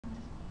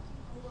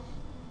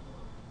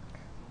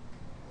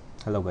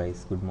Hello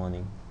guys, good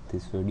morning.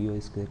 This video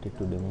is created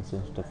to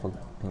demonstrate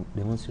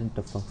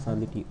the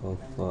functionality of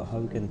how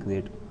you can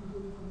create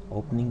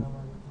opening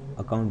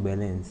account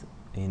balance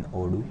in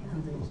Odoo.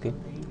 Okay,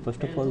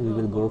 first of all we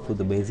will go for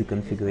the basic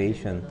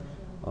configuration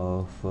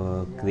of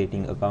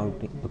creating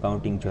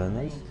accounting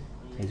journals.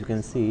 As you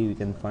can see, we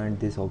can find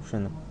this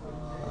option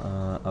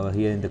over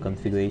here in the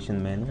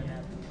configuration menu.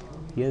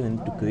 Here we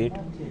need to create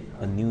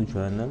a new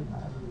journal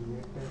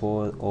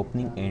for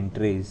opening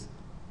entries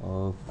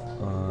of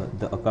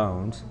the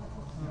accounts.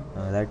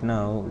 Right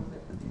now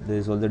there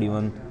is already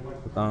one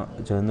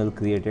journal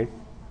created.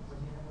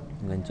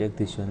 You can check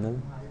this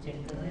journal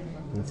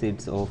and see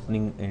it's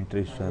opening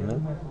entries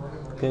journal.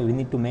 Okay, we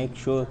need to make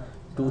sure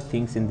two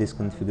things in this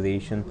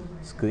configuration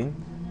screen.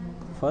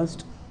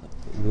 First,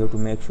 we have to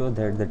make sure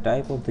that the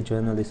type of the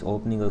journal is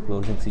opening or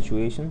closing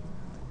situation,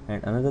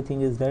 and another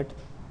thing is that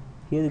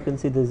here you can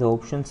see there is an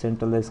option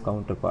centralized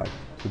counterpart.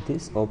 So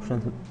this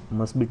option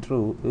must be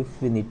true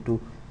if we need to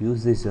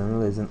use this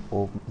journal as an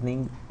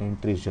opening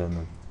entries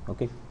journal.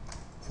 Okay,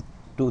 so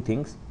two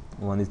things,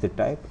 one is the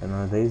type,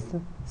 another is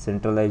the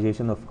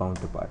centralization of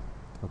counterpart.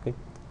 Okay,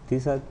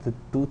 these are the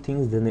two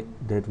things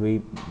that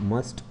we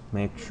must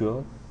make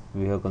sure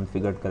we have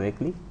configured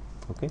correctly.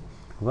 Okay,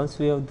 once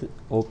we have the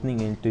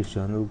opening entries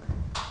journal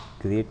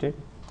created,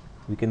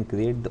 we can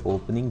create the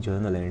opening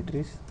journal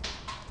entries.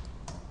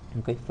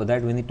 Okay, for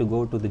that we need to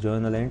go to the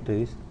journal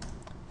entries.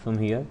 From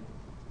here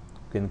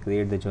you can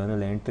create the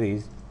journal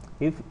entries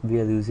if we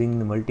are using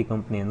the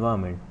multi-company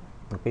environment.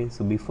 Okay,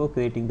 so before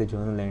creating the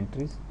journal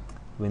entries,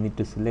 we need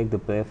to select the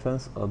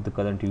preference of the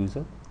current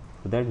user.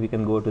 For that we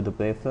can go to the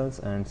preference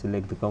and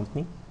select the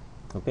company.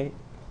 Okay,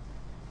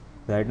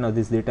 right now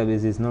this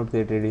database is not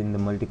created in the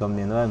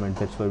multi-company environment,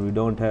 that's why we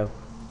don't have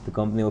the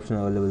company option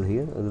available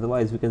here.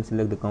 Otherwise we can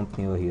select the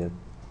company over here.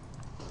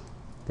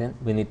 Then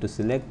we need to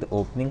select the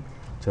opening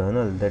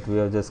journal that we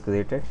have just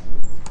created.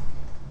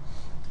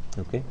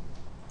 Okay,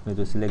 we have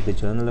to select the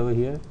journal over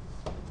here.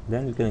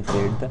 Then we can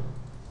create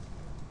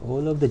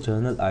all of the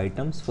journal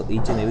items for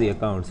each and every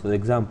account. For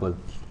example,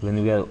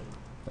 when we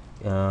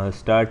are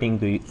starting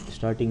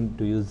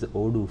to use the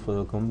Odoo for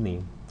a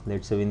company,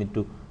 let's say we need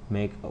to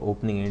make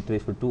opening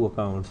entries for two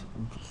accounts,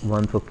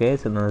 one for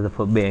cash and another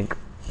for bank.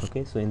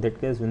 Okay, so in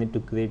that case we need to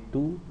create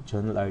two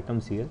journal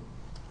items here.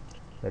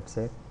 Let's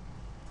say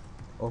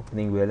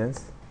opening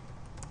balance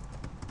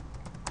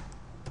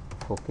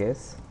for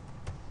cash,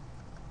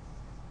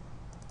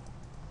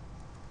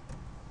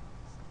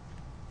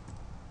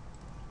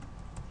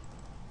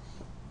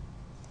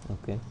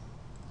 okay,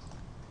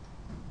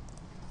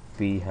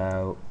 we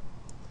have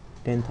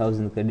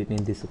 10,000 credit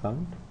in this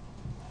account.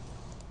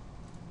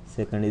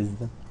 Second is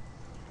the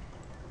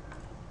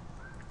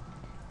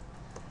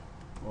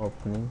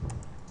opening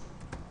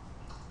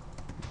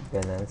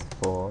balance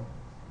for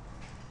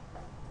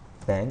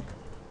bank.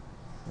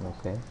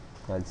 Okay,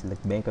 I'll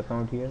select bank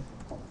account here.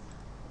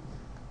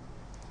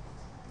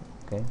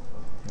 Okay,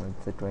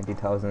 it's a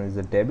 20,000 is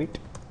a debit.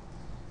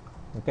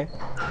 Okay,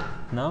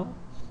 now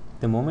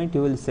the moment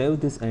you will save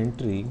this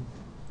entry,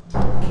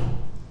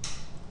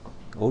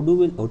 Odoo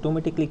will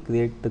automatically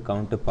create the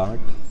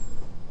counterpart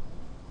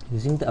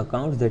using the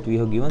accounts that we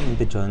have given in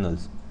the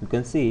journals. You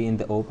can see in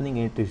the opening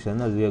entry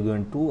journal we have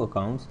given two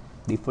accounts,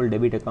 default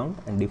debit account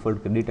and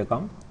default credit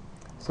account.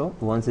 So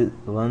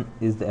one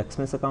is the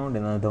expense account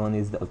and another one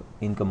is the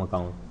income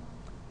account.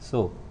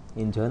 So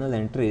in journal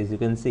entries you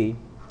can see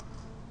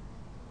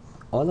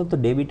all of the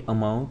debit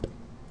amount,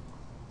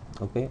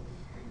 okay,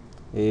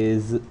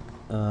 is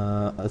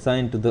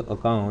assigned to the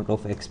account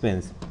of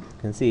expense. You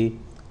can see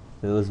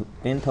there was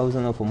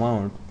 10,000 of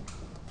amount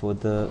for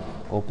the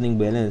opening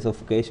balance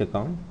of cash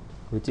account,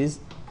 which is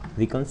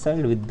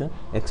reconciled with the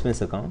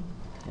expense account,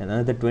 and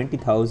another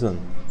 20,000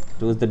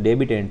 towards the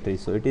debit entry,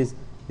 so it is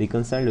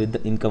reconciled with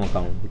the income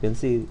account. You can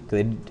see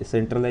credit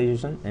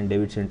centralization and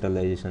debit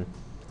centralization.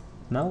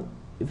 Now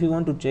if you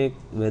want to check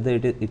whether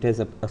it has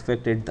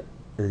affected the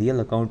real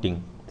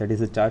accounting, that is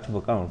the chart of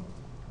account,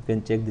 you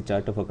can check the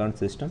chart of account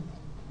system.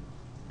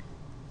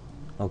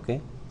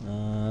 Okay,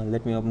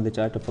 let me open the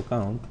chart of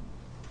account.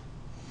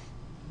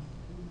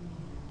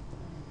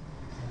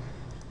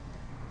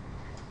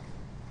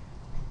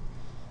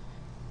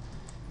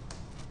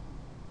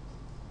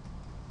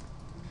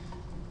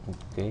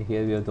 Okay,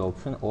 here we have the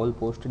option all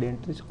posted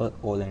entries or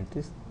all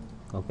entries.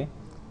 Okay,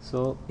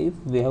 so if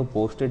we have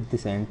posted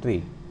this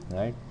entry,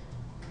 right,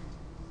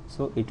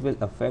 so it will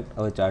affect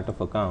our chart of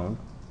account.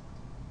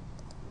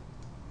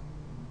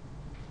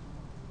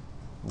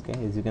 Okay,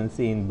 as you can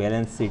see in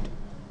balance sheet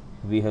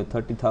we have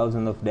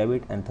 30,000 of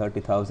debit and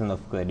 30,000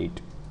 of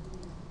credit.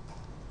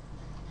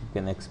 You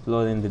can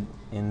explore in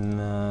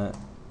the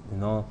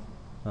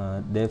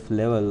depth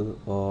level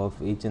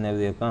of each and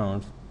every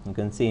account. You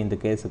can see in the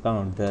case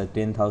account the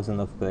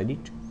 10,000 of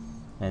credit,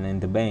 and in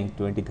the bank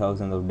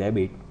 20,000 of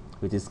debit,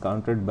 which is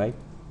counted by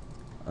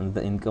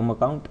the income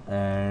account.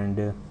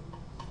 And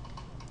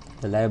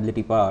the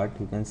liability part,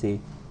 you can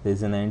see there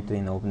is an entry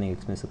in opening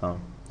expense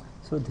account.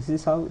 So this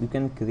is how you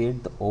can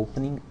create the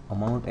opening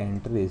amount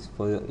entries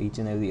for each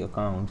and every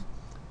account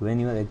when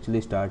you are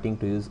actually starting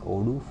to use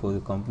Odoo for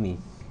your company.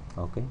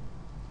 Okay,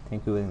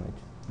 thank you very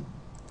much.